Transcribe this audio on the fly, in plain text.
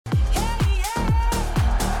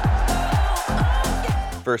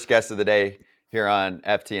first guest of the day here on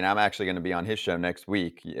FT, and I'm actually going to be on his show next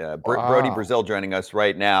week. Brodie Wow. Brazil joining us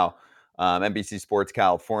right now. NBC Sports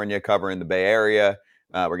California, covering the Bay Area.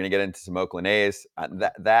 We're going to get into some Oakland A's.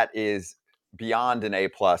 That is beyond an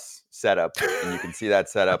A-plus setup, and you can see that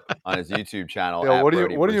setup on his YouTube channel. Yeah, at what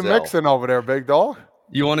Brodie are you Brazil. mixing over there, big dog?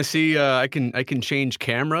 You want to see? I can change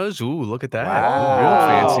cameras. Ooh, look at that! Wow.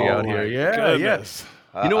 Real fancy Oh, out here. my Yeah, goodness.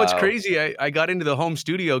 yeah. You know what's crazy? I got into the home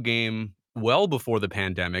studio game well before the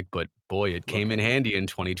pandemic, but boy, it came in handy in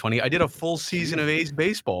 2020. I did a full season of A's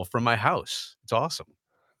baseball from my house. It's awesome.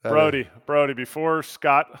 Brodie, before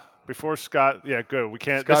Scott, yeah, good. We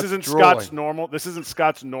can't. Scott's this isn't drooling. Scott's normal. This isn't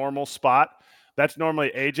Scott's normal spot. That's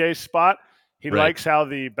normally AJ's spot. He Right. likes how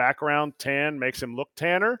the background tan makes him look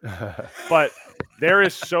tanner. But there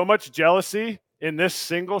is so much jealousy in this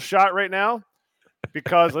single shot right now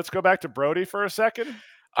because let's go back to Brodie for a second.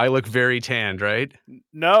 I look very tanned, right?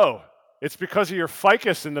 No, it's because of your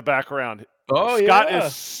ficus in the background. Oh, Scott yeah.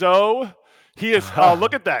 is so. He is. Oh,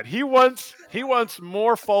 look at that. He wants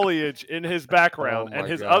more foliage in his background, Oh, and my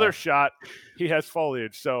his God. other shot, he has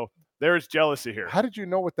foliage. So there is jealousy here. How did you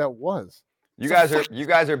know what that was? You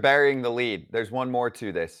guys are burying the lead. There's one more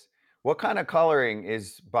to this. What kind of coloring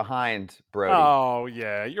is behind Brodie? Oh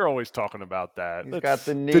yeah, you're always talking about that. He's got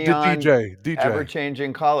the The neon, DJ.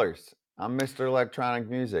 ever-changing colors. I'm Mr. Electronic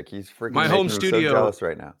Music. He's freaking My making home me studio- so jealous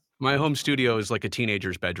right now. My home studio is like a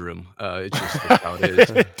teenager's bedroom. It's just that's how it is.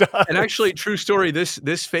 And actually, true story,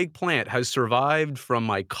 this fake plant has survived from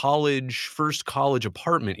my first college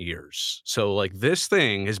apartment years. So like this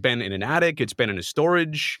thing has been in an attic, it's been in a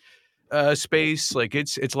storage space, like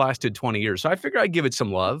it's lasted 20 years. So I figure I'd give it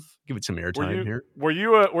some love, give it some airtime here. Were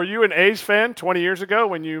you an A's fan 20 years ago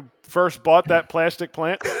when you first bought that plastic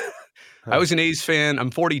plant? I was an A's fan.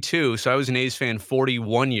 I'm 42, so I was an A's fan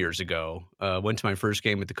 41 years ago. Went to my first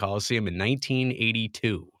game at the Coliseum in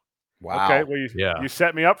 1982. Wow. Okay, well you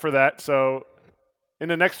set me up for that. So in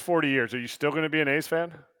the next 40 years, are you still going to be an A's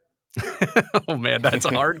fan? Oh man, that's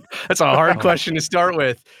a hard question to start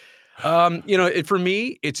with. For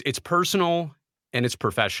me, it's personal and it's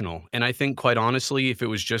professional. And I think, quite honestly, if it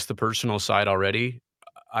was just the personal side already,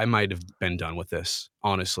 I might have been done with this.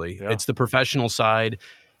 Honestly, Yeah. It's the professional side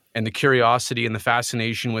and the curiosity and the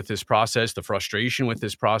fascination with this process, the frustration with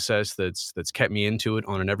this process that's kept me into it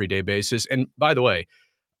on an everyday basis. And by the way,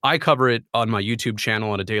 I cover it on my YouTube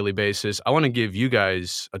channel on a daily basis. I want to give you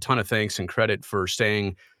guys a ton of thanks and credit for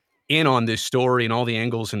staying in on this story and all the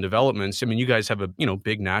angles and developments. I mean, you guys have a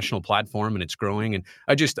big national platform and it's growing. And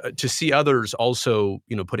I just to see others also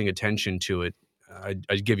putting attention to it, I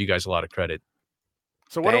give you guys a lot of credit.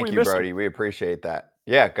 So what are Thank we you, missing? Brodie. We appreciate that.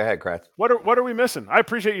 Yeah, go ahead, Kratz. What are we missing? I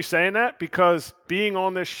appreciate you saying that because being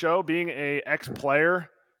on this show, being a ex-player,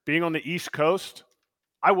 being on the East Coast,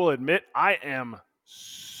 I will admit I am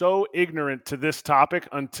so ignorant to this topic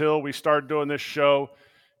until we started doing this show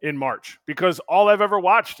in March because all I've ever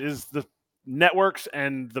watched is the networks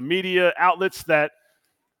and the media outlets that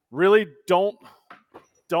really don't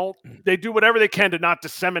they do whatever they can to not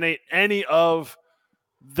disseminate any of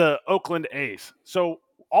the Oakland A's. So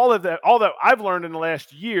all that I've learned in the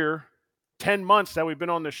last year, 10 months that we've been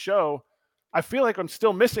on this show, I feel like I'm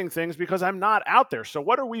still missing things because I'm not out there. So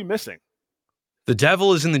what are we missing? The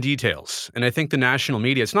devil is in the details. And I think the national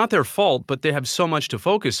media, it's not their fault, but they have so much to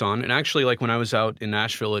focus on. And actually, like when I was out in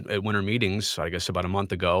Nashville at winter meetings, I guess about a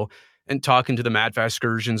month ago, and talking to the Matt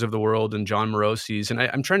Vasgersians of the world and John Morosi's, and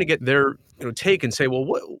I'm trying to get their take and say, well,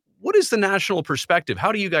 what is the national perspective?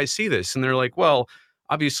 How do you guys see this? And they're like, well,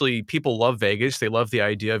 obviously people love Vegas. They love the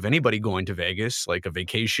idea of anybody going to Vegas, like a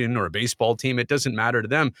vacation or a baseball team. It doesn't matter to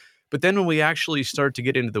them. But then when we actually start to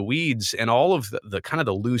get into the weeds and all of the kind of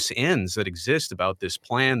the loose ends that exist about this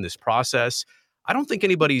plan, this process, I don't think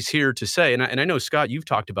anybody's here to say, and I know, Scott, you've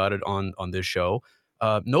talked about it on this show,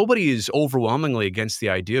 nobody is overwhelmingly against the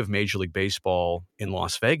idea of Major League Baseball in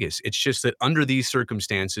Las Vegas. It's just that under these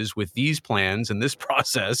circumstances, with these plans and this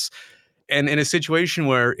process, and in a situation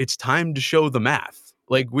where it's time to show the math,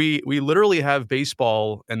 like we literally have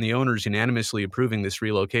baseball and the owners unanimously approving this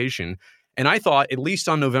relocation. And I thought, at least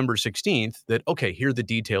on November 16th, that, okay, here the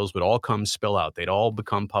details would all spill out. They'd all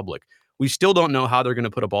become public. We still don't know how they're going to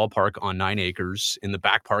put a ballpark on 9 acres in the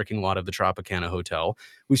back parking lot of the Tropicana Hotel.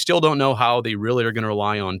 We still don't know how they really are going to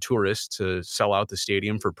rely on tourists to sell out the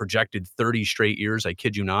stadium for projected 30 straight years. I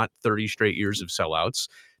kid you not, 30 straight years of sellouts.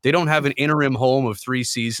 They don't have an interim home of 3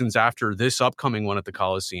 seasons after this upcoming one at the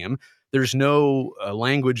Coliseum. There's no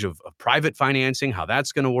language of private financing, how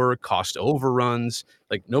that's going to work, cost overruns.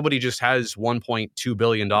 Like nobody just has $1.2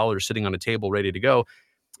 billion sitting on a table ready to go.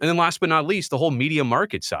 And then last but not least, the whole media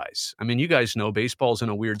market size. I mean, you guys know baseball's in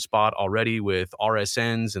a weird spot already with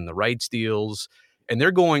RSNs and the rights deals. And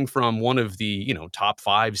they're going from one of the, top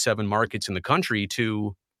 5, 7 markets in the country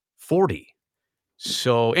to 40.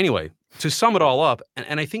 So anyway, to sum it all up,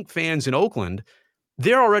 and I think fans in Oakland,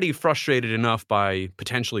 they're already frustrated enough by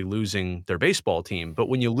potentially losing their baseball team. But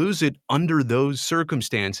when you lose it under those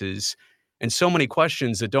circumstances and so many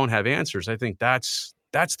questions that don't have answers, I think that's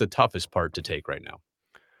the toughest part to take right now.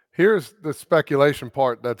 Here's the speculation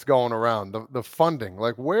part that's going around, the funding.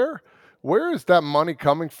 Like where is that money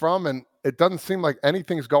coming from? And it doesn't seem like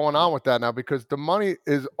anything's going on with that now, because the money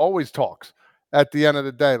is always talks at the end of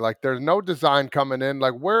the day. Like there's no design coming in.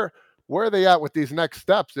 Like where are they at with these next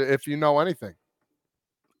steps, if you know anything?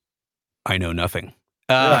 I know nothing.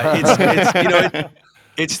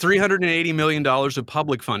 It's $380 million of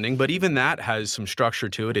public funding, but even that has some structure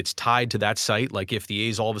to it. It's tied to that site. Like if the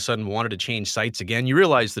A's all of a sudden wanted to change sites again, you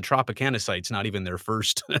realize the Tropicana site's not even their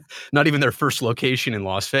first, not even their first location in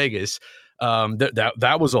Las Vegas.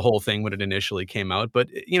 That was a whole thing when it initially came out. But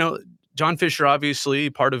John Fisher, obviously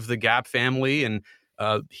part of the Gap family, and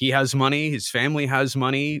he has money. His family has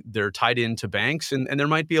money. They're tied into banks, and there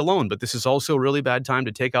might be a loan. But this is also a really bad time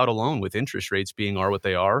to take out a loan with interest rates being what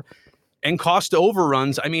they are. And cost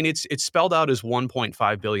overruns, I mean, it's spelled out as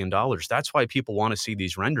 $1.5 billion. That's why people want to see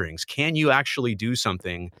these renderings. Can you actually do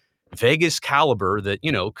something Vegas caliber that,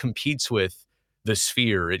 competes with the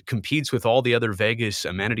Sphere? It competes with all the other Vegas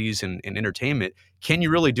amenities and entertainment. Can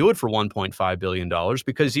you really do it for $1.5 billion?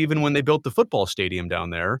 Because even when they built the football stadium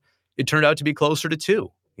down there, it turned out to be closer to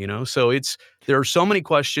 2, So there are so many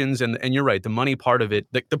questions, and you're right, the money part of it,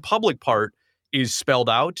 the public part is spelled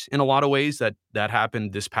out in a lot of ways that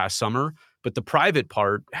happened this past summer, but the private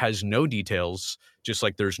part has no details, just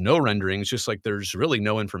like there's no renderings, just like there's really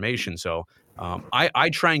no information. So I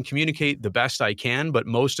try and communicate the best I can, but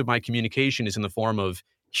most of my communication is in the form of,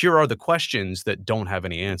 here are the questions that don't have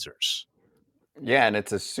any answers. Yeah, and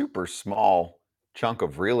it's a super small chunk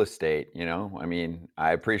of real estate, I mean,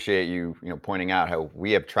 I appreciate you, pointing out how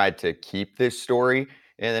we have tried to keep this story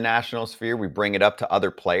in the national sphere. We bring it up to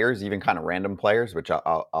other players, even kind of random players, which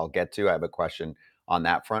I'll get to. I have a question on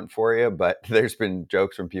that front for you, but there's been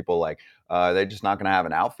jokes from people like, they're just not going to have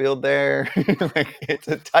an outfield there. Like, it's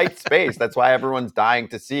a tight space. That's why everyone's dying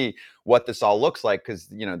to see what this all looks like, because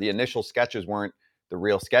the initial sketches weren't the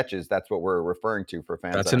real sketches. That's what we're referring to for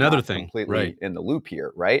fans. That's that are another not thing, completely right? In the loop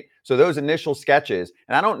here, right? So those initial sketches,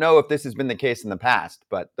 and I don't know if this has been the case in the past,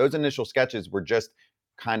 but those initial sketches were just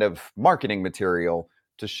kind of marketing material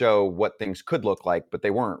to show what things could look like, but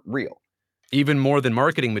they weren't real. Even more than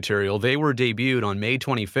marketing material, they were debuted on May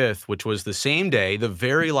 25th, which was the same day, the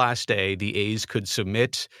very last day the A's could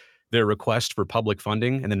submit their request for public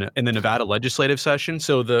funding in the Nevada legislative session.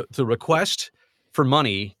 So the request for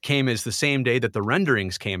money came as the same day that the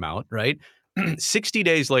renderings came out, right? 60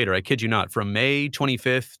 days later, I kid you not, from May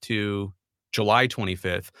 25th to July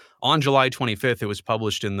 25th. On July 25th, it was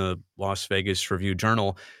published in the Las Vegas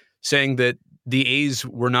Review-Journal saying that the A's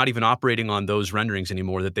were not even operating on those renderings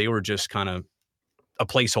anymore, that they were just kind of a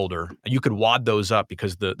placeholder. You could wad those up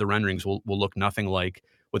because the renderings will look nothing like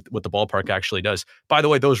what the ballpark actually does. By the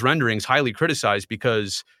way, those renderings highly criticized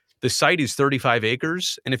because the site is 35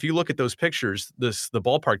 acres. And if you look at those pictures, the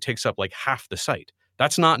ballpark takes up like half the site.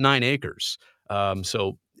 That's not 9 acres.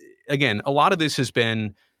 So again, a lot of this has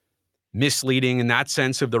been misleading in that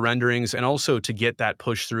sense of the renderings, and also to get that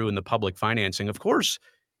push through in the public financing. Of course,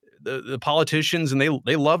 the politicians, and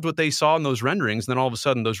they loved what they saw in those renderings, and then all of a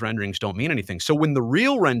sudden those renderings don't mean anything. So when the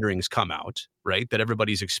real renderings come out, right, that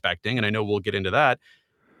everybody's expecting, and I know we'll get into that,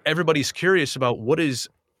 everybody's curious about what is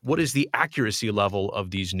the accuracy level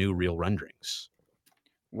of these new real renderings.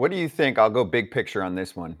 What do you think? I'll go big picture on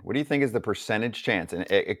this one. What do you think is the percentage chance? And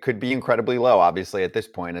it could be incredibly low, obviously, at this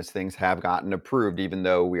point, as things have gotten approved, even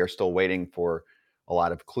though we are still waiting for a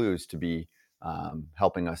lot of clues to be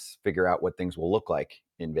helping us figure out what things will look like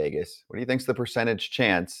in Vegas. What do you think is the percentage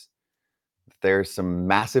chance that there's some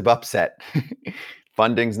massive upset?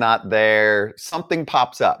 Funding's not there. Something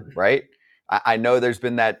pops up, right? I know there's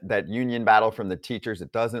been that union battle from the teachers.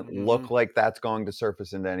 It doesn't look like that's going to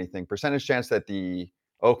surface into anything. Percentage chance that the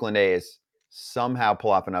Oakland A's somehow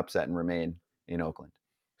pull off an upset and remain in Oakland.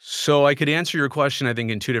 So I could answer your question, I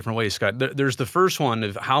think, in 2 different ways, Scott. There's the first one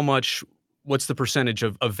of what's the percentage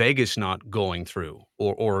of Vegas not going through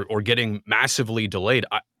or getting massively delayed.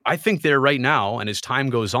 I think they're right now, and as time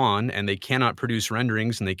goes on and they cannot produce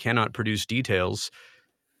renderings and they cannot produce details,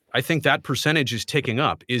 I think that percentage is ticking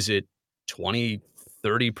up. Is it 20,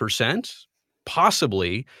 30%?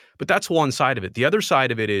 Possibly, but that's one side of it. The other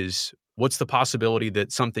side of it is, What's the possibility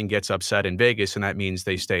that something gets upset in Vegas and that means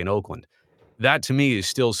they stay in Oakland? That to me is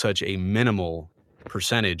still such a minimal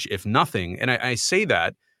percentage, if nothing. And I say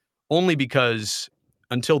that only because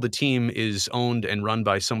until the team is owned and run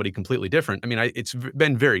by somebody completely different, I mean, it's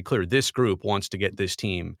been very clear this group wants to get this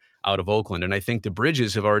team out of Oakland. And I think the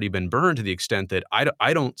bridges have already been burned to the extent that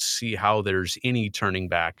I don't see how there's any turning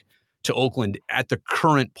back to Oakland at the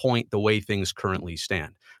current point, the way things currently stand.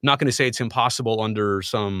 I'm not going to say it's impossible under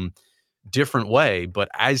some different way, but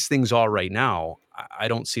as things are right now, I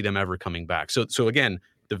don't see them ever coming back. So again,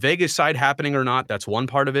 the Vegas side happening or not, that's one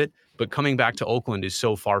part of it. But coming back to Oakland is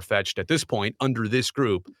so far-fetched at this point under this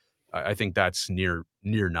group. I think that's near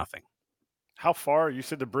nothing. How far? You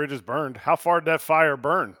said the bridge is burned. How far did that fire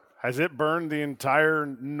burn? Has it burned the entire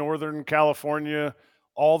Northern California,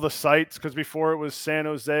 all the sites? Because before it was San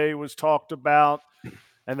Jose was talked about,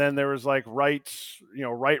 and then there was like right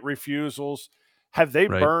refusals. Have they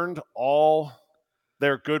burned all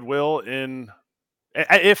their goodwill in?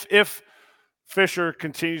 If Fisher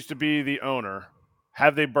continues to be the owner,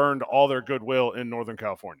 have they burned all their goodwill in Northern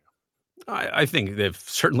California? I think that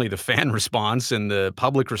certainly the fan response and the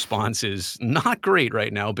public response is not great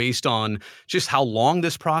right now based on just how long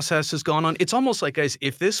this process has gone on. It's almost like, guys,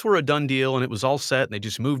 if this were a done deal and it was all set and they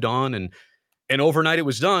just moved on and overnight it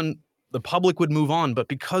was done, the public would move on. But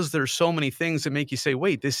because there's so many things that make you say,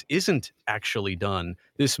 wait, this isn't actually done,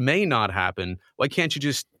 this may not happen, why can't you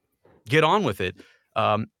just get on with it?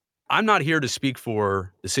 I'm not here to speak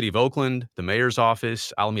for the city of Oakland, the mayor's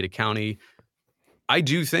office, Alameda County. I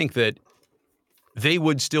do think that they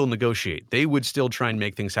would still negotiate. They would still try and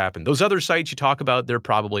make things happen. Those other sites you talk about, they're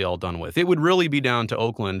probably all done with. It would really be down to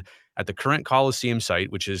Oakland at the current Coliseum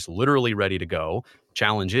site, which is literally ready to go.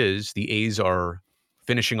 Challenge is the A's are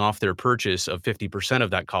finishing off their purchase of 50% of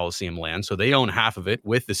that Coliseum land. So they own half of it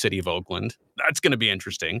with the city of Oakland. That's going to be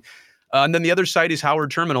interesting. And then the other site is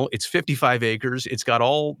Howard Terminal. It's 55 acres. It's got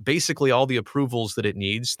basically all the approvals that it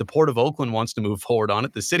needs. The Port of Oakland wants to move forward on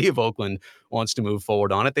it. The city of Oakland wants to move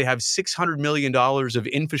forward on it. They have $600 million of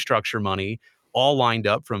infrastructure money all lined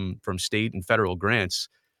up from state and federal grants.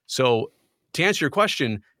 So to answer your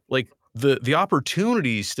question, like the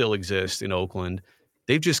opportunities still exist in Oakland.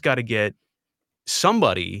 They've just got to get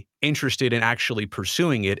somebody interested in actually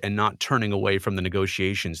pursuing it and not turning away from the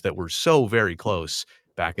negotiations that were so very close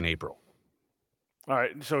back in April. All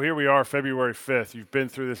right, so here we are, February 5th. You've been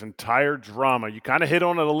through this entire drama. You kind of hit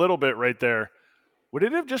on it a little bit right there. Would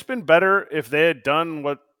it have just been better if they had done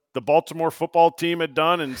what the Baltimore football team had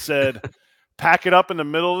done and said, pack it up in the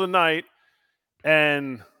middle of the night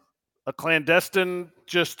and a clandestine,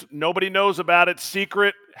 just nobody knows about it,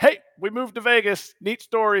 secret, hey, we moved to Vegas, neat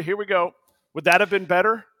story, here we go. Would that have been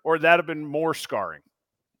better or would that have been more scarring?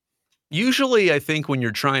 Usually, I think when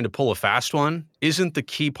you're trying to pull a fast one, isn't the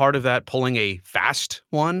key part of that pulling a fast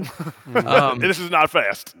one? This is not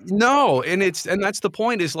fast. No, and that's the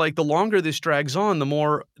point. Is like the longer this drags on, the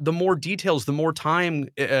more details, the more time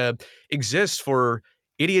exists for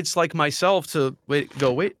idiots like myself to wait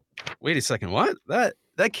a second, what?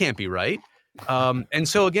 That can't be right. And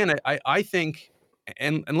so again, I think,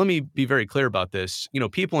 and let me be very clear about this. You know,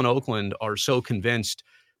 people in Oakland are so convinced,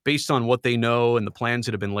 based on what they know and the plans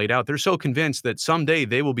that have been laid out, they're so convinced that someday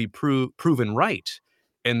they will be proven right,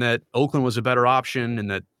 and that Oakland was a better option, and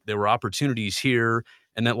that there were opportunities here,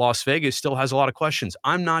 and that Las Vegas still has a lot of questions.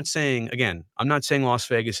 I'm not saying Las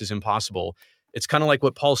Vegas is impossible. It's kind of like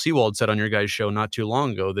what Paul Sewald said on your guys' show not too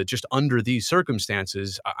long ago, that just under these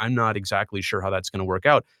circumstances, I'm not exactly sure how that's going to work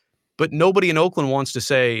out. But nobody in Oakland wants to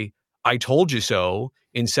say, I told you so,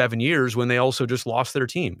 in 7 years when they also just lost their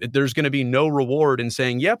team. There's going to be no reward in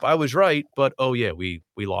saying, yep, I was right, but oh yeah, we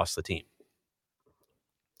lost the team.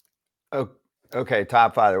 Oh, okay,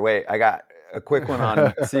 Top Father. Wait, I got a quick one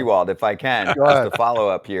on Sewald, if I can, just a follow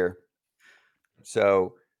up here.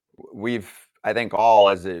 So we've, I think all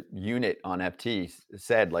as a unit on FT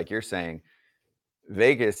said, like you're saying,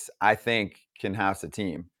 Vegas, I think, can house a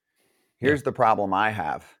team. Here's the problem I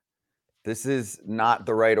have. This is not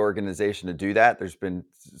the right organization to do that. There's been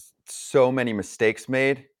so many mistakes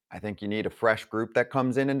made. I think you need a fresh group that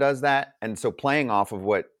comes in and does that. And so playing off of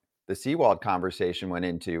what the Sewald conversation went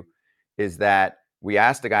into is that we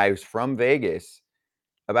asked a guy who's from Vegas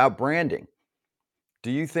about branding.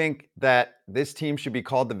 Do you think that this team should be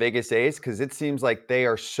called the Vegas A's? Because it seems like they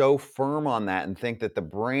are so firm on that and think that the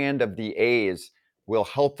brand of the A's will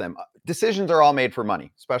help them. Decisions are all made for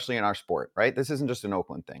money, especially in our sport, right? This isn't just an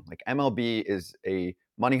Oakland thing. Like MLB is a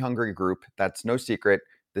money-hungry group. That's no secret.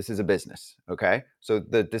 This is a business, okay? So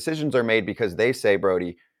the decisions are made because they say,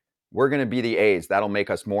 Brodie, we're going to be the A's. That'll make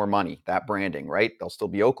us more money, that branding, right? They'll still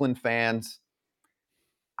be Oakland fans.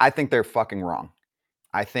 I think they're fucking wrong.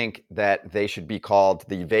 I think that they should be called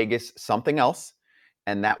the Vegas something else,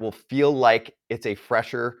 and that will feel like it's a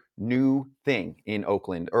fresher, new thing in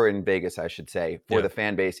Oakland, or in Vegas, I should say, for the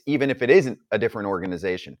fan base, even if it isn't a different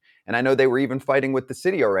organization. And I know they were even fighting with the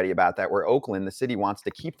city already about that, where Oakland, the city, wants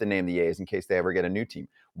to keep the name the A's in case they ever get a new team.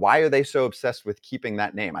 Why are they so obsessed with keeping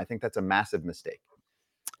that name? I think that's a massive mistake.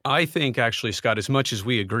 I think actually, Scott, as much as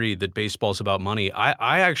we agree that baseball's about money,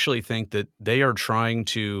 I actually think that they are trying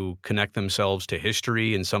to connect themselves to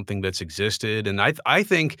history and something that's existed. And I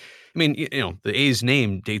think, I mean, the A's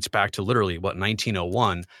name dates back to literally,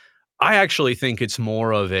 1901. I actually think it's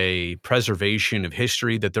more of a preservation of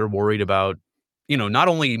history that they're worried about, not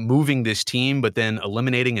only moving this team, but then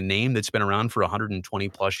eliminating a name that's been around for 120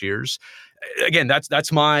 plus years. Again,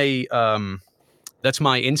 that's my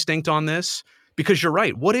instinct on this, because you're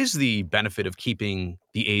right. What is the benefit of keeping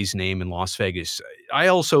the A's name in Las Vegas? I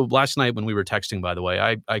also, last night when we were texting, by the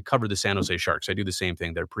way, I covered the San Jose Sharks. I do the same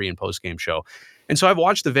thing, their pre and post game show. And so I've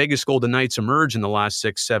watched the Vegas Golden Knights emerge in the last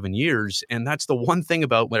 6-7 years. And that's the one thing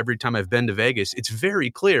about every time I've been to Vegas, it's very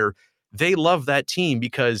clear they love that team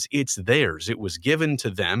because it's theirs. It was given to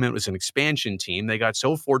them. It was an expansion team. They got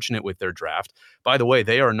so fortunate with their draft. By the way,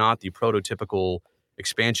 they are not the prototypical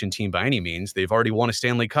expansion team by any means. They've already won a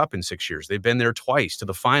Stanley Cup in 6 years. They've been there twice to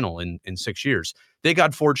the final in 6 years. They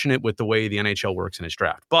got fortunate with the way the NHL works in its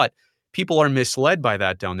draft. But people are misled by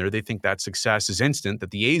that down there. They think that success is instant,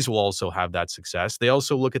 that the A's will also have that success. They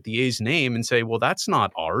also look at the A's name and say, well, that's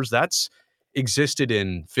not ours. That's existed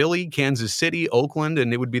in Philly, Kansas City, Oakland,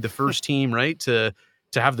 and it would be the first team, right, to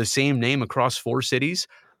have the same name across 4 cities.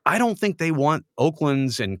 I don't think they want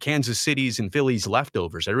Oakland's and Kansas City's and Philly's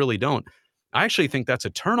leftovers. I really don't. I actually think that's a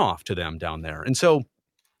turnoff to them down there. And so,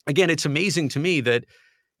 again, it's amazing to me that,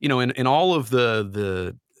 in all of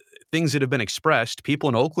the things that have been expressed, people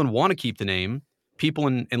in Oakland want to keep the name. People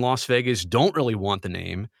in Las Vegas don't really want the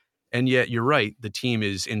name. And yet, you're right. The team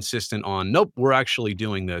is insistent on, nope, we're actually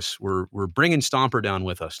doing this. We're bringing Stomper down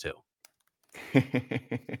with us too.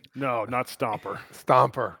 No, not Stomper.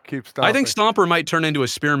 Stomper. Keep Stomper. I think Stomper might turn into a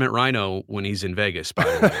spearmint rhino when he's in Vegas, by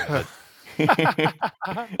the way.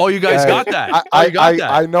 Oh, you guys got that.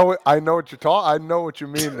 I know what you're talking. I know what you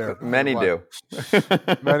mean there. Many do.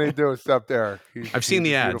 Many do, except Eric. I've seen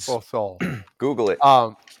the ads. Beautiful soul. Google it.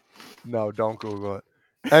 No, don't Google it.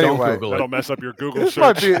 Anyway, don't Google it. That'll mess up your Google this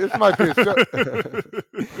search. Might be.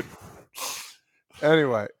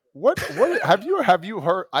 Anyway, what have you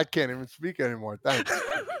heard? I can't even speak anymore. Thanks.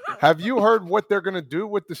 Have you heard what they're going to do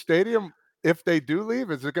with the stadium if they do leave?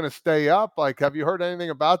 Is it going to stay up? Like, have you heard anything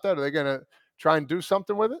about that? Are they going to try and do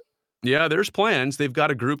something with it? Yeah, there's plans. They've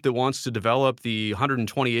got a group that wants to develop the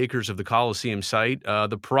 120 acres of the Coliseum site.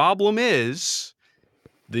 The problem is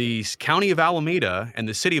the county of Alameda and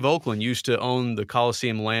the city of Oakland used to own the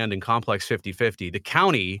Coliseum land and complex 50-50. The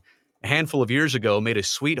county, a handful of years ago, made a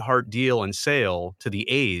sweetheart deal and sale to the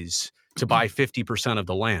A's to buy 50% of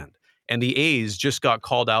the land. And the A's just got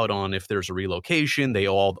called out on if there's a relocation. They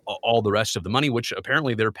owe all the rest of the money, which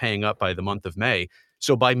apparently they're paying up by the month of May.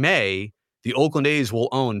 So by May, the Oakland A's will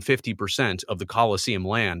own 50% of the Coliseum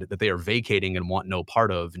land that they are vacating and want no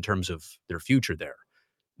part of in terms of their future there.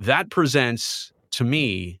 That presents, to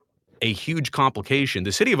me, a huge complication.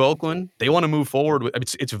 The city of Oakland, they want to move forward with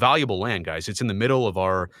it's valuable land, guys. It's in the middle of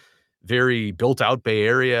our very built-out Bay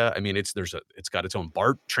Area. I mean, it's got its own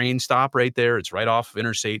BART train stop right there. It's right off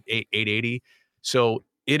Interstate 880. So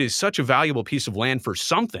it is such a valuable piece of land for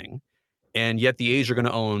something, and yet the A's are going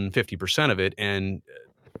to own 50% of it. And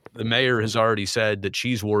the mayor has already said that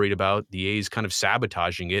she's worried about the A's kind of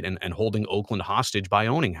sabotaging it and holding Oakland hostage by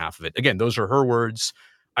owning half of it. Again, those are her words.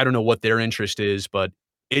 I don't know what their interest is, but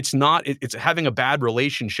it's having a bad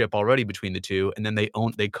relationship already between the two, and then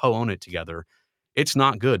they co-own it together. It's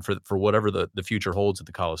not good for whatever the future holds at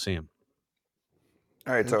the Coliseum.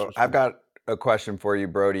 All right, so I've got a question for you,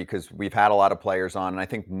 Brodie, because we've had a lot of players on, and I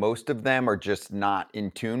think most of them are just not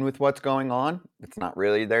in tune with what's going on. It's not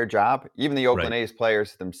really their job. Even the Oakland A's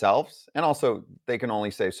players themselves, and also they can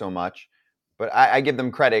only say so much. But I give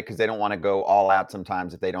them credit because they don't want to go all out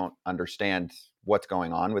sometimes if they don't understand what's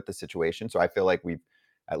going on with the situation. So I feel like we've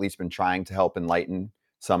at least been trying to help enlighten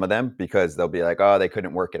some of them, because they'll be like, oh, they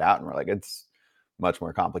couldn't work it out. And we're like, it's much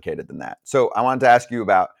more complicated than that. So I wanted to ask you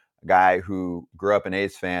about a guy who grew up an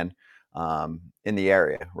A's fan in the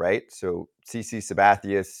area, right? So CC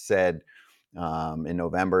Sabathius said in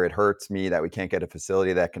November, it hurts me that we can't get a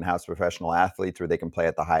facility that can house professional athletes where they can play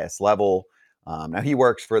at the highest level. Now he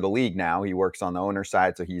works for the league now. He works on the owner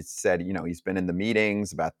side. So he's said, he's been in the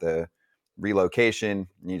meetings about the relocation.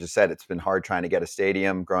 And he just said it's been hard trying to get a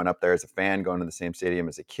stadium, growing up there as a fan, going to the same stadium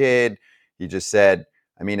as a kid. He just said,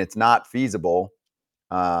 I mean, it's not feasible.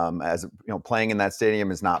 As you know, playing in that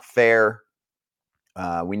stadium is not fair.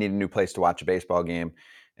 We need a new place to watch a baseball game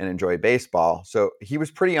and enjoy baseball. So he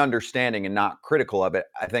was pretty understanding and not critical of it.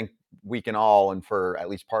 I think we can all infer at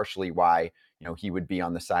least partially why, you know, he would be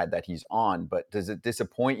on the side that he's on. But does it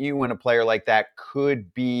disappoint you when a player like that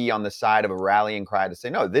could be on the side of a rallying cry to say,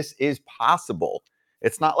 no, this is possible?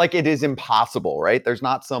 It's not like it is impossible, right? There's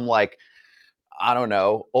not some like, I don't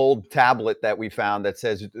know, old tablet that we found that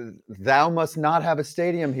says, thou must not have a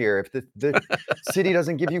stadium here if the city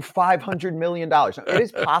doesn't give you $500 million. It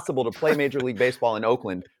is possible to play Major League Baseball in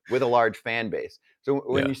Oakland with a large fan base. So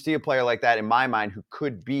when you see a player like that, in my mind, who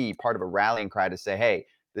could be part of a rallying cry to say, hey,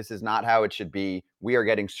 this is not how it should be. We are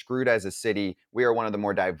getting screwed as a city. We are one of the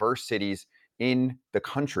more diverse cities in the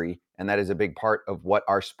country. And that is a big part of what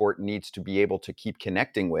our sport needs to be able to keep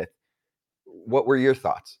connecting with. What were your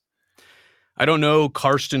thoughts? I don't know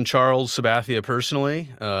Karsten Charles Sabathia personally.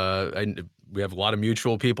 We have a lot of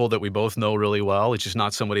mutual people that we both know really well. It's just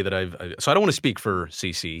not somebody that so I don't want to speak for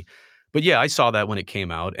CC. But yeah, I saw that when it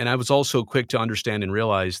came out. And I was also quick to understand and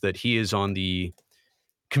realize that he is on the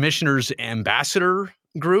commissioner's ambassador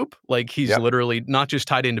group. Like he's literally not just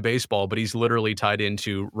tied into baseball, but he's literally tied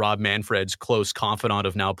into Rob Manfred's close confidant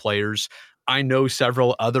of now players. I know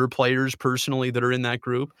several other players personally that are in that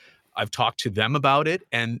group. I've talked to them about it,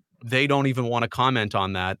 and they don't even want to comment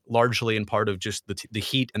on that, largely in part of just the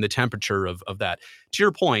heat and the temperature of that. To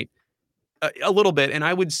your point, a little bit, and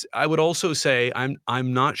I would also say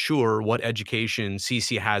I'm not sure what education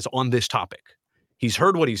CC has on this topic. He's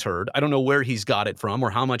heard what he's heard. I don't know where he's got it from or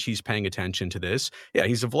how much he's paying attention to this. Yeah,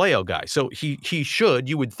 he's a Vallejo guy, so he should,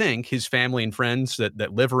 you would think, his family and friends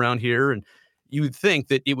that live around here, and you would think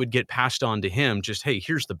that it would get passed on to him. Just, hey,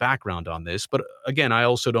 here's the background on this. But again, I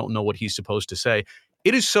also don't know what he's supposed to say.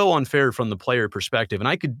 It is so unfair from the player perspective, and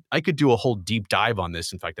I could do a whole deep dive on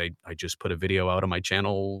this. In fact, I just put a video out on my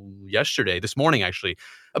channel this morning actually,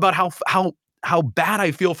 about how bad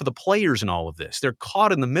I feel for the players in all of this. They're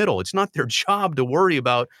caught in the middle. It's not their job to worry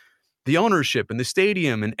about the ownership and the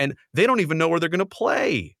stadium, and they don't even know where they're going to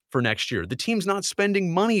play for next year. The team's not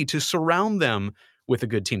spending money to surround them with a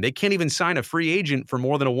good team. They can't even sign a free agent for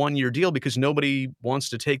more than a 1-year deal because nobody wants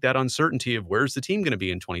to take that uncertainty of where's the team going to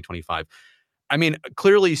be in 2025. I mean,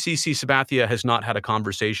 clearly CC Sabathia has not had a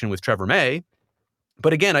conversation with Trevor May,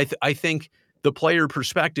 but again, I think the player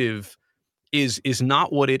perspective is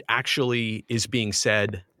not what it actually is being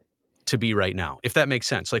said to be right now, if that makes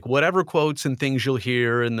sense. Like whatever quotes and things you'll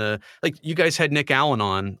hear like you guys had Nick Allen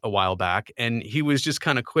on a while back, and he was just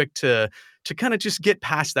kind of quick to kind of just get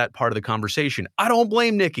past that part of the conversation. I don't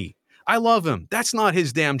blame Nicky. I love him. That's not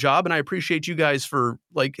his damn job. And I appreciate you guys for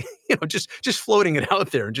like, just floating it out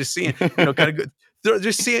there and just seeing, kind of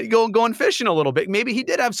just seeing going fishing a little bit. Maybe he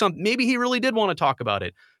did have maybe he really did want to talk about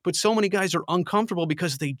it, but so many guys are uncomfortable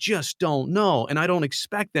because they just don't know. And I don't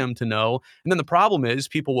expect them to know. And then the problem is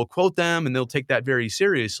people will quote them and they'll take that very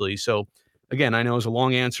seriously. So again, I know it's a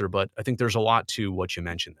long answer, but I think there's a lot to what you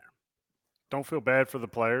mentioned there. Don't feel bad for the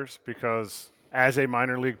players, because as a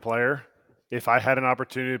minor league player, if I had an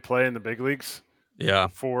opportunity to play in the big leagues,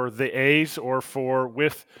 for the A's or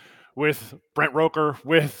with Brent Roker,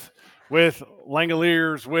 with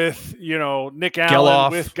Langoliers, with Nick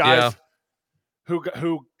Allen, with guys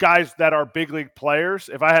who guys that are big league players,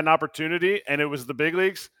 if I had an opportunity and it was the big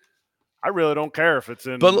leagues, I really don't care if it's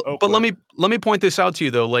in Oakland. But let me point this out to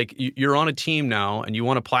you though. Like you're on a team now, and you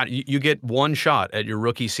want to you get one shot at your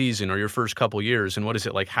rookie season or your first couple years, and what is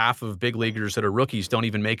it, like half of big leaguers that are rookies don't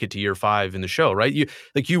even make it to year 5 in the show, right?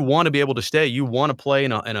 You want to be able to stay. You want to play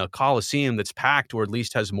in a coliseum that's packed or at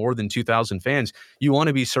least has more than 2,000 fans. You want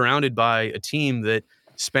to be surrounded by a team that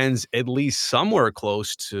spends at least somewhere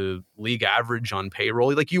close to league average on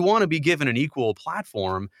payroll. Like you want to be given an equal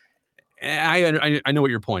platform. I know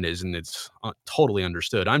what your point is, and it's totally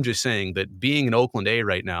understood. I'm just saying that being an Oakland A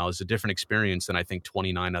right now is a different experience than I think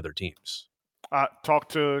 29 other teams.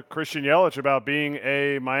 Talked to Christian Yelich about being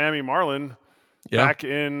a Miami Marlin back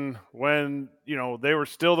in when they were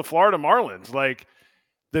still the Florida Marlins. Like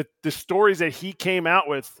the stories that he came out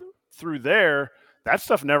with through there, that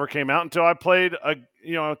stuff never came out until I played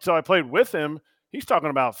with him. He's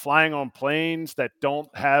talking about flying on planes that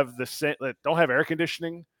don't have air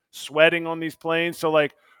conditioning, sweating on these planes. So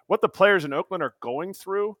like what the players in Oakland are going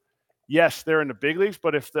through, yes, they're in the big leagues,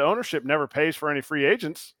 but if the ownership never pays for any free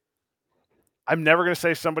agents, I'm never going to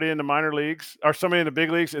say somebody in the minor leagues or somebody in the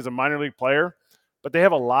big leagues is a minor league player, but they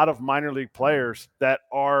have a lot of minor league players that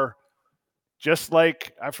are just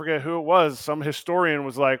like, I forget who it was, some historian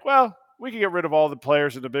was like, well, we can get rid of all the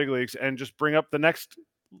players in the big leagues and just bring up the next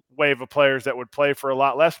wave of players that would play for a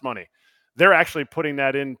lot less money. they're actually putting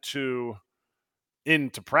that into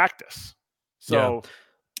practice. So,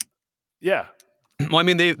 yeah. Well, I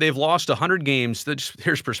mean, they've lost 100 games.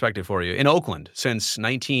 Here's perspective for you. In Oakland, since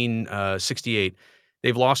 1968,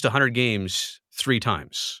 they've lost 100 games 3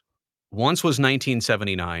 times. Once was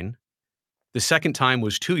 1979. The second time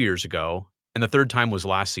was 2 years ago, and the third time was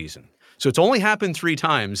last season. So it's only happened 3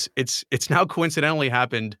 times. It's now coincidentally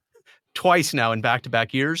happened twice now in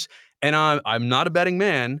back-to-back years. And I'm not a betting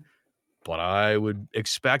man, but I would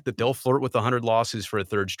expect that they'll flirt with 100 losses for a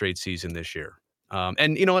third straight season this year.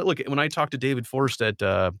 And you know what? Look, when I talked to David Forrest at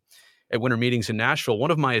winter meetings in Nashville,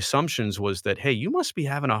 one of my assumptions was that, hey, you must be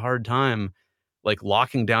having a hard time like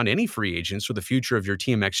locking down any free agents for the future of your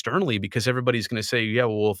team externally, because everybody's going to say, yeah,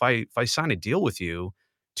 well, if I sign a deal with you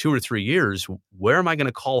 2 or 3 years, where am I going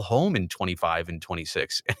to call home in 25 and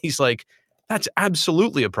 26? And he's like, that's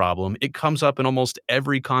absolutely a problem. It comes up in almost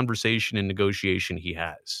every conversation and negotiation he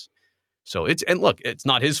has. So and look, it's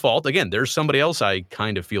not his fault. Again, there's somebody else I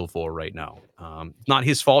kind of feel for right now. Not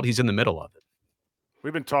his fault. He's in the middle of it.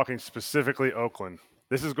 We've been talking specifically Oakland.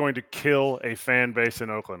 This is going to kill a fan base in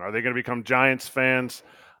Oakland. Are they going to become Giants fans?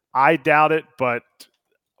 I doubt it, but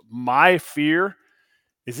my fear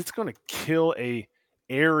is it's going to kill a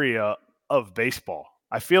area of baseball.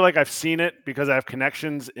 I feel like I've seen it because I have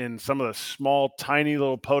connections in some of the small, tiny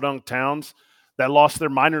little podunk towns that lost their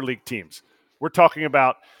minor league teams. We're talking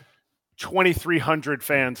about 2,300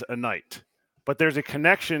 fans a night. But there's a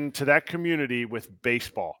connection to that community with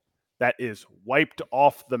baseball that is wiped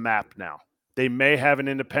off the map now. They may have an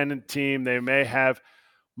independent team. They may have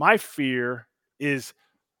 – my fear is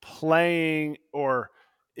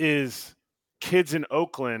kids in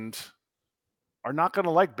Oakland are not going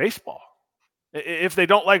to like baseball. If they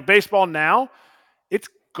don't like baseball now, it's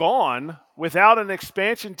gone without an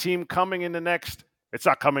expansion team coming in the next – it's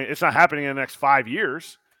not happening in the next 5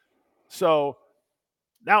 years. So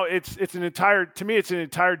now it's an entire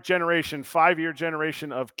generation, 5-year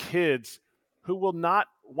generation of kids who will not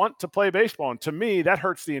want to play baseball. And to me, that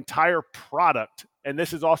hurts the entire product. And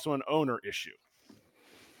this is also an owner issue.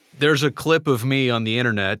 There's a clip of me on the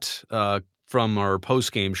internet from our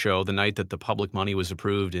post-game show the night that the public money was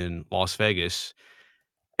approved in Las Vegas.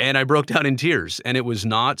 And I broke down in tears, and it was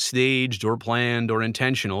not staged or planned or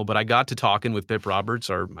intentional, but I got to talking with Pip Roberts,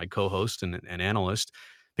 my co-host and analyst,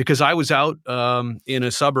 because I was out in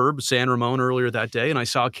a suburb, San Ramon, earlier that day, and I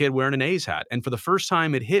saw a kid wearing an A's hat. And for the first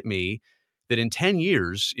time, it hit me that in 10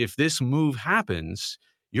 years, if this move happens,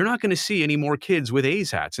 you're not going to see any more kids with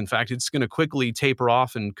A's hats. In fact, it's going to quickly taper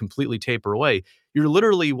off and completely taper away. You're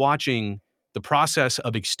literally watching the process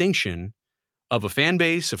of extinction of a fan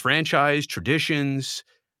base, a franchise, traditions.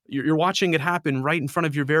 You're watching it happen right in front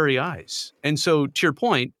of your very eyes. And so, to your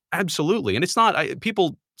point, absolutely. And it's not,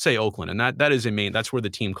 people say Oakland, and that is that's where the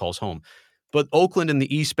team calls home. But Oakland and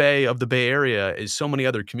the East Bay of the Bay Area is so many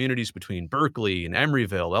other communities between Berkeley and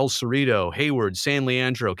Emeryville, El Cerrito, Hayward, San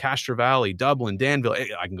Leandro, Castro Valley, Dublin, Danville.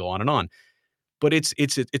 I can go on and on. But it's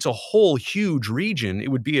a whole huge region. It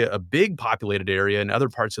would be a big populated area in other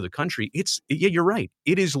parts of the country. You're right.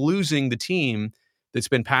 It is losing the team that's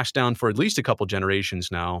been passed down for at least a couple generations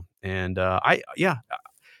now. And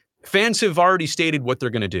fans have already stated what they're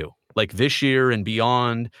going to do, like this year and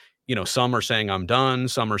beyond. You know, some are saying I'm done.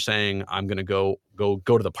 Some are saying I'm going to go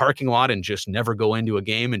to the parking lot and just never go into a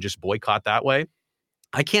game and just boycott that way.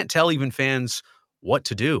 I can't tell even fans what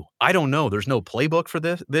to do. I don't know. There's no playbook for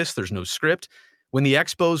this. There's no script. When the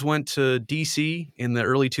Expos went to DC in the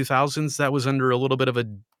early 2000s, that was under a little bit of a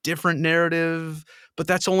different narrative, but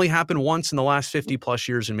that's only happened once in the last 50 plus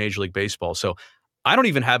years in Major League Baseball. So I don't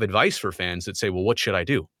even have advice for fans that say, well, what should I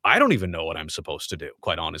do? I don't even know what I'm supposed to do,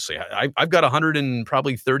 quite honestly. I've got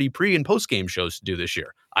 130 pre and post game shows to do this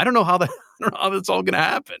year. I don't know how that's all going to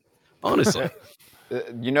happen, honestly.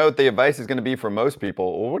 You know what the advice is going to be for most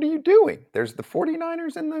people? Well, what are you doing? There's the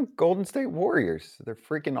 49ers and the Golden State Warriors. They're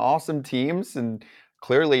freaking awesome teams and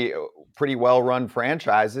clearly pretty well-run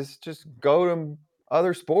franchises. Just go to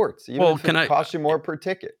other sports, even if it costs you more per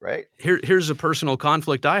ticket, right? Here's a personal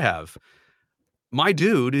conflict I have. My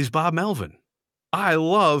dude is Bob Melvin. I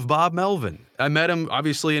love Bob Melvin. I met him,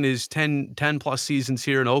 obviously, in his 10-plus seasons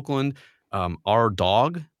here in Oakland. Our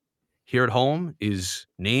dog here at home is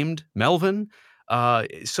named Melvin.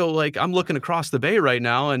 So like I'm looking across the bay right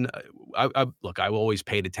now, and I've always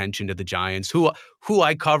paid attention to the Giants. Who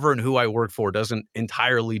I cover and who I work for doesn't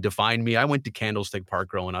entirely define me. I went to Candlestick Park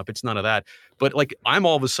growing up. It's none of that. But like I'm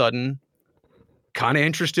all of a sudden kind of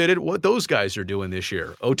interested in what those guys are doing this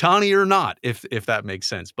year, Ohtani or not, if that makes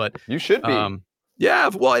sense. But you should be. Yeah.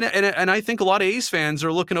 Well, and I think a lot of A's fans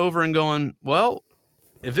are looking over and going, well,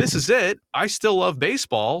 if this is it, I still love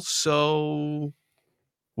baseball, so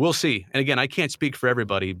we'll see. And again, I can't speak for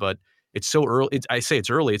everybody, but it's so early. I say it's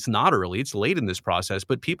early. It's not early. It's late in this process.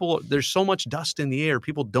 But there's so much dust in the air.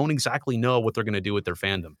 People don't exactly know what they're going to do with their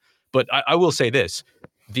fandom. But I will say this: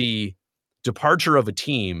 the departure of a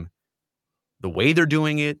team, the way they're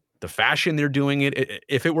doing it, the fashion they're doing it.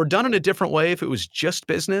 If it were done in a different way, if it was just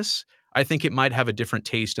business, I think it might have a different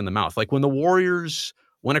taste in the mouth. Like when the Warriors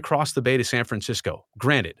went across the bay to San Francisco.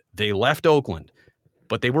 Granted, they left Oakland,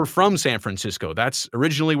 but they were from San Francisco. That's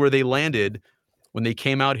originally where they landed when they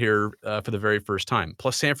came out here for the very first time.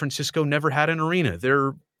 Plus, San Francisco never had an arena.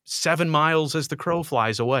 They're 7 miles as the crow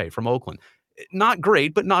flies away from Oakland. Not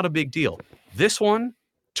great, but not a big deal. This one,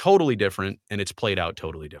 totally different, and it's played out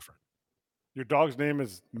totally different. Your dog's name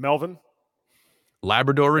is Melvin?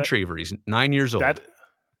 Labrador Retriever. He's 9 years old.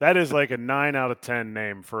 That is like a 9 out of 10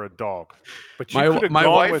 name for a dog. But my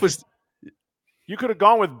wife was. You could have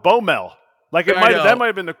gone with Bomel. Like that might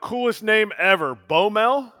have been the coolest name ever,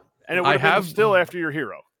 Bomel, and it would have been still after your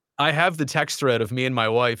hero. I have the text thread of me and my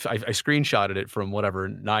wife. I screenshotted it from whatever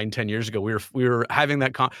 9-10 years ago. We were having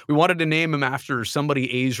that. We wanted to name him after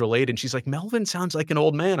somebody A's related, and she's like, Melvin sounds like an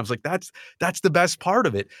old man. I was like, that's the best part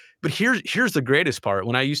of it. But here's the greatest part.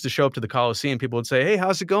 When I used to show up to the Coliseum, people would say, "Hey,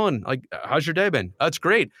 how's it going? Like, how's your day been?" That's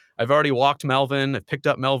great. I've already walked Melvin. I've picked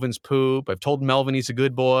up Melvin's poop. I've told Melvin he's a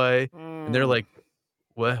good boy, and they're like,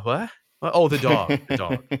 "What? Oh, the dog."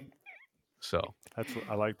 So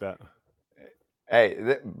I like that.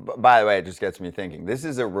 Hey, by the way, it just gets me thinking. This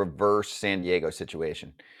is a reverse San Diego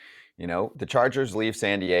situation. You know, the Chargers leave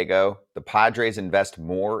San Diego. The Padres invest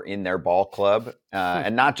more in their ball club,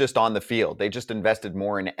 and not just on the field. They just invested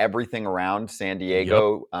more in everything around San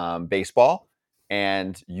Diego baseball.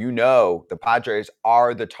 And the Padres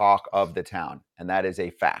are the talk of the town, and that is a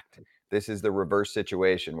fact. This is the reverse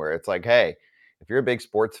situation where it's like, hey, if you're a big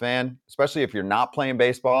sports fan, especially if you're not playing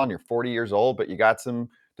baseball and you're 40 years old, but you got some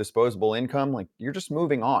disposable income, like you're just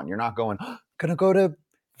moving on. You're not gonna go to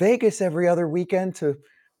Vegas every other weekend to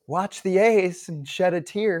watch the A's and shed a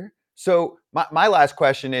tear. So my last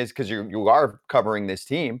question is, because you are covering this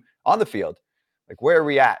team on the field, like where are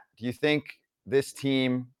we at? Do you think this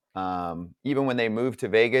team, even when they move to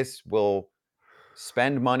Vegas, will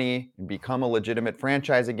spend money and become a legitimate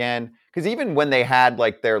franchise again? Because even when they had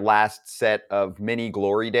like their last set of mini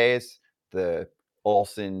glory days, the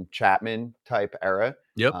Olsen Chapman type era,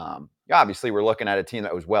 obviously we're looking at a team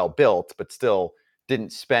that was well built, but still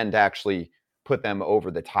didn't spend to actually put them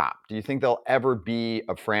over the top. Do you think they'll ever be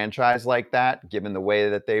a franchise like that, given the way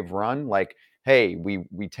that they've run? Like, hey,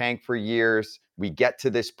 we tank for years, we get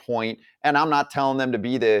to this point, and I'm not telling them to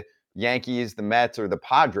be the Yankees, the Mets, or the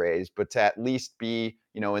Padres, but to at least be,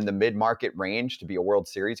 in the mid-market range to be a World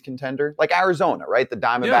Series contender, like Arizona, right? The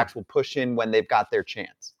Diamondbacks will push in when they've got their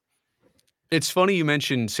chance. It's funny you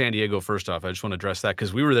mentioned San Diego. First off, I just want to address that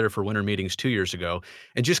because we were there for winter meetings 2 years ago,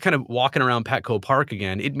 and just kind of walking around Petco Park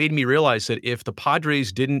again, it made me realize that if the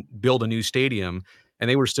Padres didn't build a new stadium and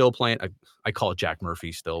they were still playing, I call it Jack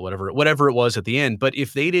Murphy still, whatever it was at the end, but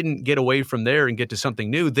if they didn't get away from there and get to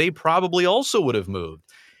something new, they probably also would have moved.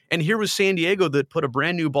 And here was San Diego that put a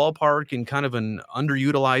brand new ballpark in kind of an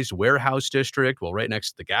underutilized warehouse district, well, right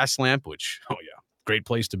next to the gas lamp, which, great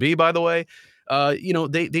place to be, by the way.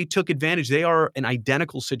 They took advantage. They are an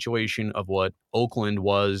identical situation of what Oakland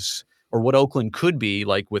was, or what Oakland could be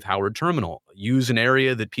like with Howard Terminal. Use an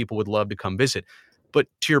area that people would love to come visit. But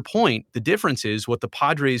to your point, the difference is what the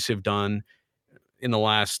Padres have done in the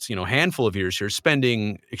last, handful of years here,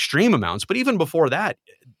 spending extreme amounts. But even before that,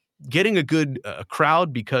 getting a good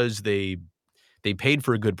crowd because they paid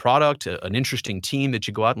for a good product, an interesting team that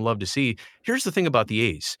you go out and love to see. Here's the thing about the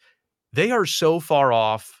A's. They are so far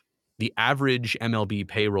off the average MLB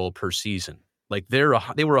payroll per season. Like they were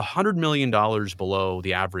 $100 million below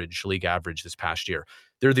the league average this past year.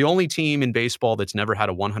 They're the only team in baseball that's never had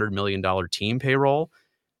a $100 million team payroll.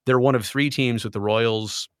 They're one of 3 teams with the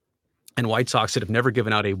Royals and White Sox that have never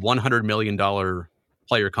given out a $100 million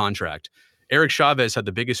player contract. Eric Chavez had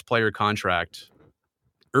the biggest player contract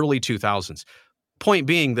early 2000s. Point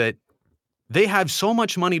being that they have so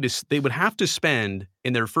much money they would have to spend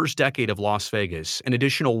in their first decade of Las Vegas, an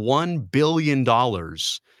additional $1 billion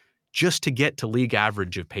just to get to league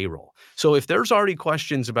average of payroll. So if there's already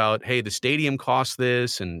questions about, hey, the stadium costs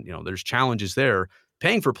this and, there's challenges there,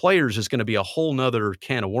 paying for players is going to be a whole nother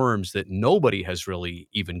can of worms that nobody has really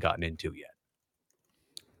even gotten into yet.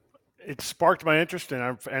 It sparked my interest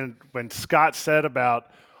and when Scott said about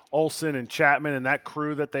Olsen and Chapman and that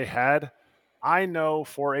crew that they had, I know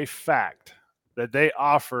for a fact that they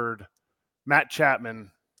offered Matt Chapman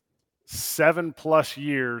 7+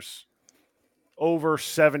 years over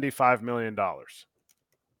 $75 million.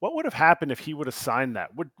 What would have happened if he would have signed that?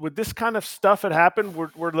 Would this kind of stuff have happened?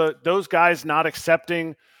 Were those guys not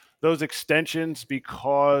accepting those extensions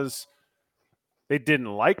because they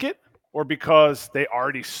didn't like it, or because they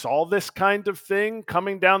already saw this kind of thing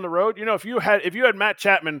coming down the road? You know, if you had Matt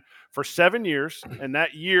Chapman for 7 years, and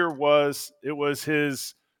that year was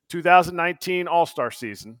his 2019 All-Star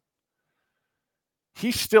season,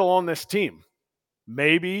 he's still on this team.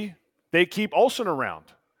 Maybe they keep Olsen around.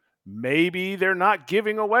 Maybe they're not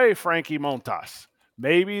giving away Frankie Montas.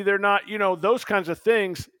 Maybe they're not, those kinds of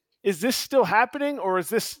things. Is this still happening, or was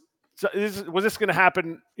this going to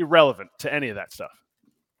happen irrelevant to any of that stuff?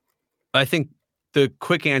 I think the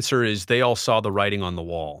quick answer is they all saw the writing on the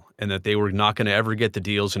wall, and that they were not going to ever get the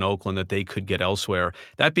deals in Oakland that they could get elsewhere.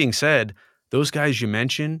 That being said, those guys you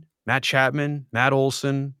mentioned, Matt Chapman, Matt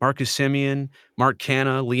Olson, Marcus Semien, Mark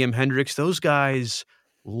Canha, Liam Hendriks, those guys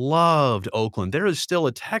loved Oakland. There is still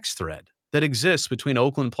a text thread that exists between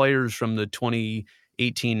Oakland players from the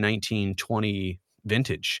 2018, 19, 20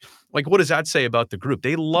 vintage. Like, what does that say about the group?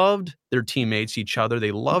 They loved their teammates, each other.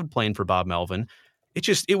 They loved playing for Bob Melvin.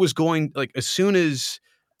 It was going, like, as soon as,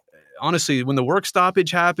 honestly, when the work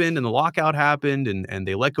stoppage happened and the lockout happened and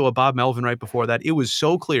they let go of Bob Melvin right before that, it was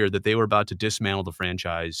so clear that they were about to dismantle the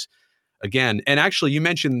franchise again. And actually, you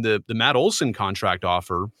mentioned the Matt Olson contract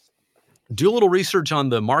offer. Do a little research on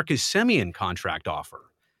the Marcus Semien contract offer.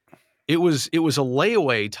 It was a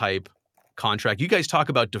layaway type contract. You guys talk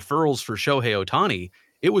about deferrals for Shohei Ohtani.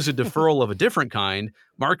 It was a deferral of a different kind.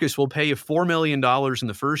 Marcus will pay you $4 million in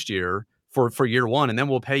the first year for year one, and then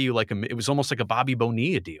we'll pay you it was almost like a Bobby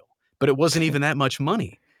Bonilla deal, but it wasn't even that much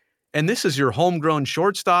money. And this is your homegrown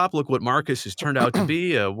shortstop. Look what Marcus has turned out to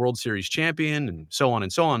be, a World Series champion and so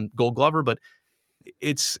on, Gold Glover. But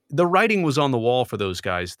the writing was on the wall for those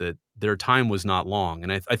guys that their time was not long.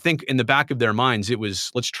 And I think in the back of their minds, it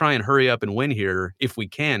was, let's try and hurry up and win here if we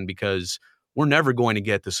can, because we're never going to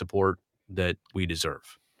get the support that we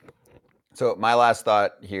deserve. So my last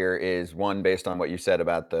thought here is one based on what you said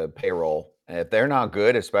about the payroll. If they're not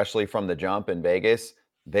good, especially from the jump in Vegas,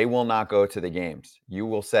 they will not go to the games. You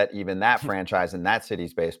will set even that franchise and that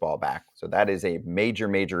city's baseball back. So that is a major,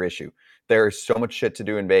 major issue. There is so much shit to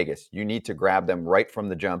do in Vegas. You need to grab them right from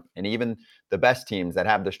the jump. And even the best teams that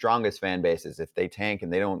have the strongest fan bases, if they tank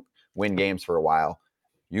and they don't win games for a while,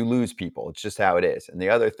 you lose people. It's just how it is. And the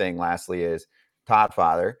other thing, lastly, is Todd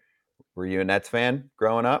Father. Were you a Nets fan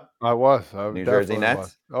growing up? I was. New Jersey Nets?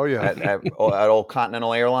 Was. Oh, yeah. At old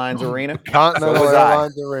Continental Airlines Arena? Continental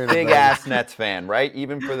Airlines Arena. Big-ass Nets fan, right?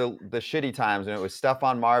 Even for the shitty times when it was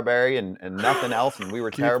Stephon Marbury and nothing else, and we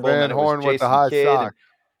were terrible. Van and then Horn it was with the Jason high Kidd, sock.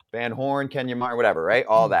 Van Horn, Kenya Martin, whatever, right?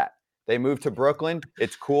 All that. They moved to Brooklyn.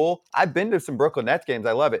 It's cool. I've been to some Brooklyn Nets games.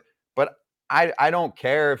 I love it. But I don't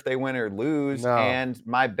care if they win or lose. No. And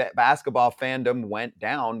my basketball fandom went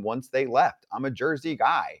down once they left. I'm a Jersey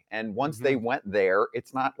guy. And once they went there,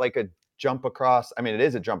 it's not like a jump across. I mean, it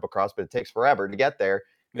is a jump across, but it takes forever to get there.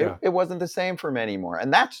 Yeah. It wasn't the same for me anymore.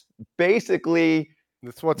 And that's basically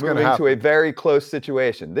what's going to happen. To a very close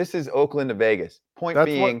situation. This is Oakland to Vegas.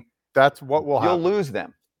 That's what will happen. You'll lose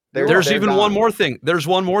them. There's even one more thing. There's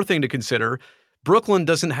one more thing to consider. Brooklyn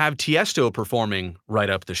doesn't have Tiesto performing right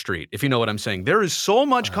up the street, if you know what I'm saying. There is so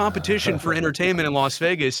much competition for entertainment in Las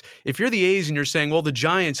Vegas. If you're the A's and you're saying, well, the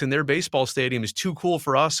Giants and their baseball stadium is too cool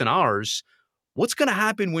for us and ours, what's going to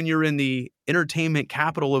happen when you're in the entertainment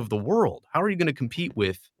capital of the world? How are you going to compete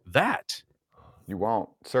with that? You won't.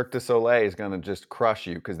 Cirque du Soleil is going to just crush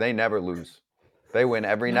you because they never lose. They win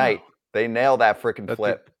every night. They nail that freaking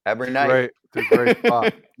flip every night. It's a great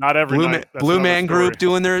spot. Not every night. Blue Man Group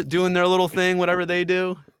doing their little thing, whatever they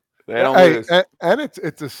do. They don't lose. And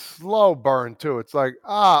it's a slow burn too. It's like,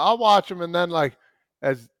 I'll watch them, and then like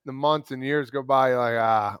as the months and years go by, you're like,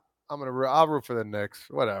 I'll root for the Knicks,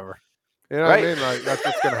 whatever. You know what I mean? Like that's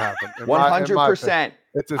what's gonna happen. 100%.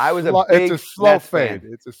 It's a slow fade.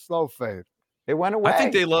 It's a slow fade. It went away. I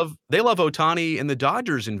think they love Ohtani and the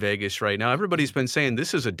Dodgers in Vegas right now. Everybody's been saying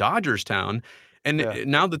this is a Dodgers town. And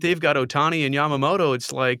now that they've got Ohtani and Yamamoto,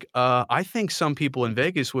 it's like, I think some people in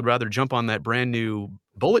Vegas would rather jump on that brand new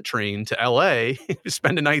bullet train to LA,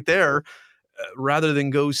 spend a night there, rather than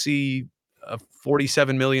go see a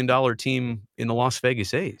 $47 million team in the Las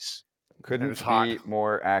Vegas A's. Couldn't be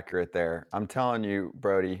more accurate there. I'm telling you,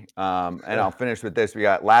 Brodie. And I'll finish with this. We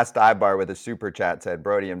got Last Dive with a super chat said,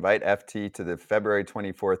 Brodie, invite FT to the February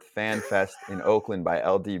 24th Fan Fest in Oakland by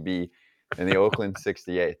LDB and the Oakland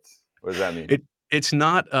 68s. What does that mean? It's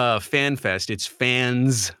not Fan Fest. It's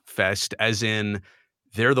Fans Fest, as in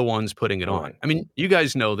they're the ones putting it on. Right. I mean, you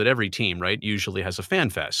guys know that every team, right, usually has a fan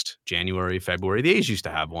fest. January, February. The A's used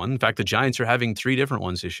to have one. In fact, the Giants are having 3 different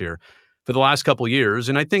ones this year for the last couple of years.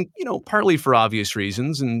 And I think, partly for obvious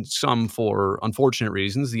reasons and some for unfortunate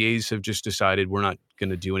reasons, the A's have just decided we're not going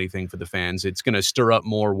to do anything for the fans. It's going to stir up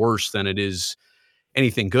more worse than it is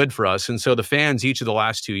anything good for us. And so the fans, each of the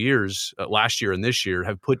last 2 years, last year and this year,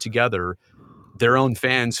 have put together their own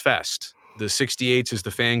fans fest. The 68s is the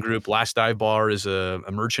fan group. Last Dive Bar is a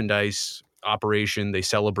merchandise operation. They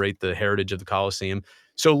celebrate the heritage of the Coliseum.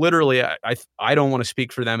 So literally, I don't want to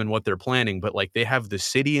speak for them and what they're planning, but like they have the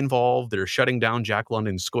city involved. They're shutting down Jack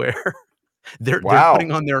London Square. they're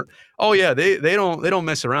putting on their they don't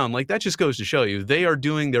mess around. Like that just goes to show you they are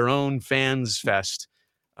doing their own fans fest.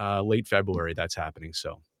 Late February, that's happening.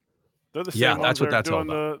 So they're the same ones that's what that are that's all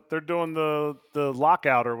doing about. they're doing the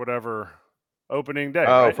lockout or whatever opening day.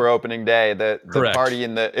 Oh, right? for opening day, the Correct. party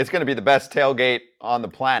it's going to be the best tailgate on the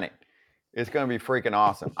planet. It's going to be freaking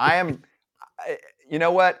awesome. You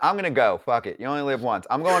know what? I'm going to go. Fuck it. You only live once.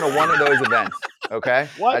 I'm going to one of those events. Okay.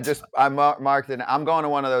 What? I marked it. I'm going to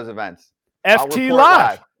one of those events. FT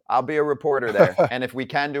Live. I'll be a reporter there. And if we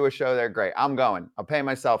can do a show there, great. I'm going. I'll pay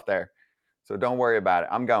myself there. So don't worry about it.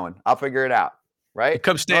 I'm going. I'll figure it out. Right?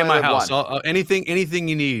 Come stay at my house. Anything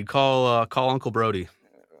you need, call Uncle Brodie.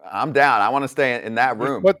 I'm down. I want to stay in that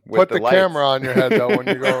room. Put the camera on your head, though, when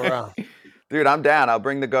you go around. Dude, I'm down. I'll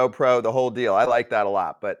bring the GoPro, the whole deal. I like that a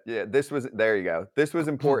lot. But yeah, there you go. This was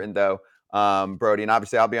important, though, Brodie. And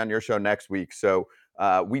obviously, I'll be on your show next week. So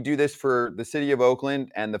we do this for the city of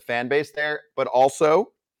Oakland and the fan base there, but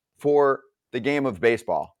also for the game of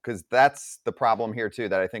baseball, because that's the problem here, too,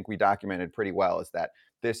 that I think we documented pretty well, is that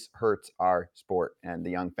this hurts our sport and the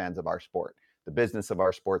young fans of our sport, the business of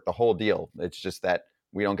our sport, the whole deal. It's just that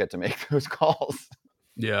we don't get to make those calls.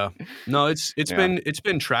 Yeah, no, it's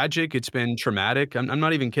been tragic. It's been traumatic. I'm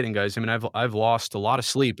not even kidding, guys. I mean, I've lost a lot of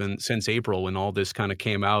sleep since April when all this kind of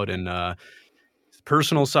came out, and the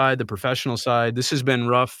personal side, the professional side, this has been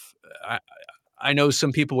rough. I know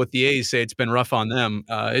some people with the A's say it's been rough on them.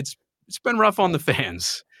 It's been rough on the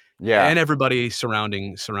fans, and everybody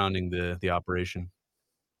surrounding the operation.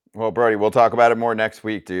 Well, Brodie, we'll talk about it more next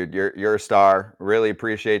week, dude. You're a star. Really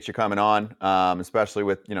appreciate you coming on, especially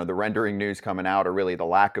with the rendering news coming out, or really the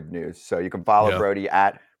lack of news. So you can follow Brodie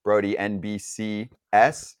at Brodie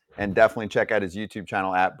NBCS, and definitely check out his YouTube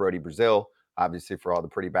channel at Brodie Brazil. Obviously, for all the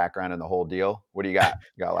pretty background and the whole deal. What do you got?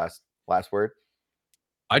 You got last word?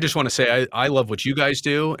 I just want to say I love what you guys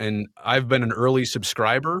do, and I've been an early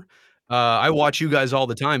subscriber. I watch you guys all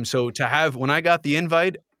the time. So when I got the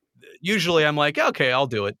invite, usually I'm like, okay, I'll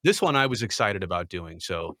do it. This one I was excited about doing.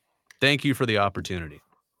 So thank you for the opportunity.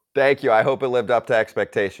 Thank you. I hope it lived up to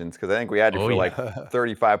expectations, because I think we had you for like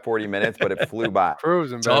 35, 40 minutes, but it flew by.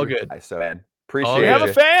 Cruising, it's all good. So, man, appreciate it. We have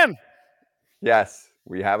a fan. Yes,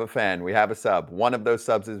 we have a fan. We have a sub. One of those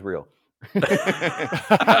subs is real.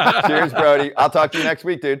 Cheers, Brodie. I'll talk to you next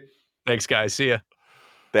week, dude. Thanks, guys. See ya.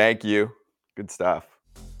 Thank you. Good stuff.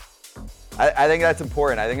 I think that's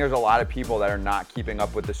important. I think there's a lot of people that are not keeping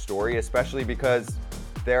up with the story, especially because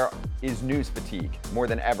there is news fatigue more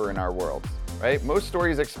than ever in our world, right? Most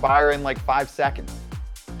stories expire in like 5 seconds.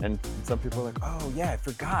 And some people are like, oh yeah, I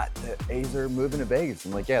forgot that A's are moving to Vegas.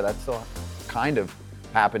 I'm like, yeah, that's still kind of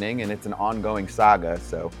happening, and it's an ongoing saga.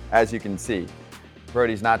 So as you can see,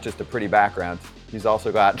 Brodie's not just a pretty background. He's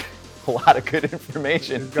also got a lot of good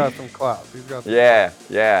information. He's got some clout. Yeah.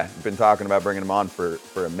 Been talking about bringing him on for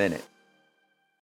a minute.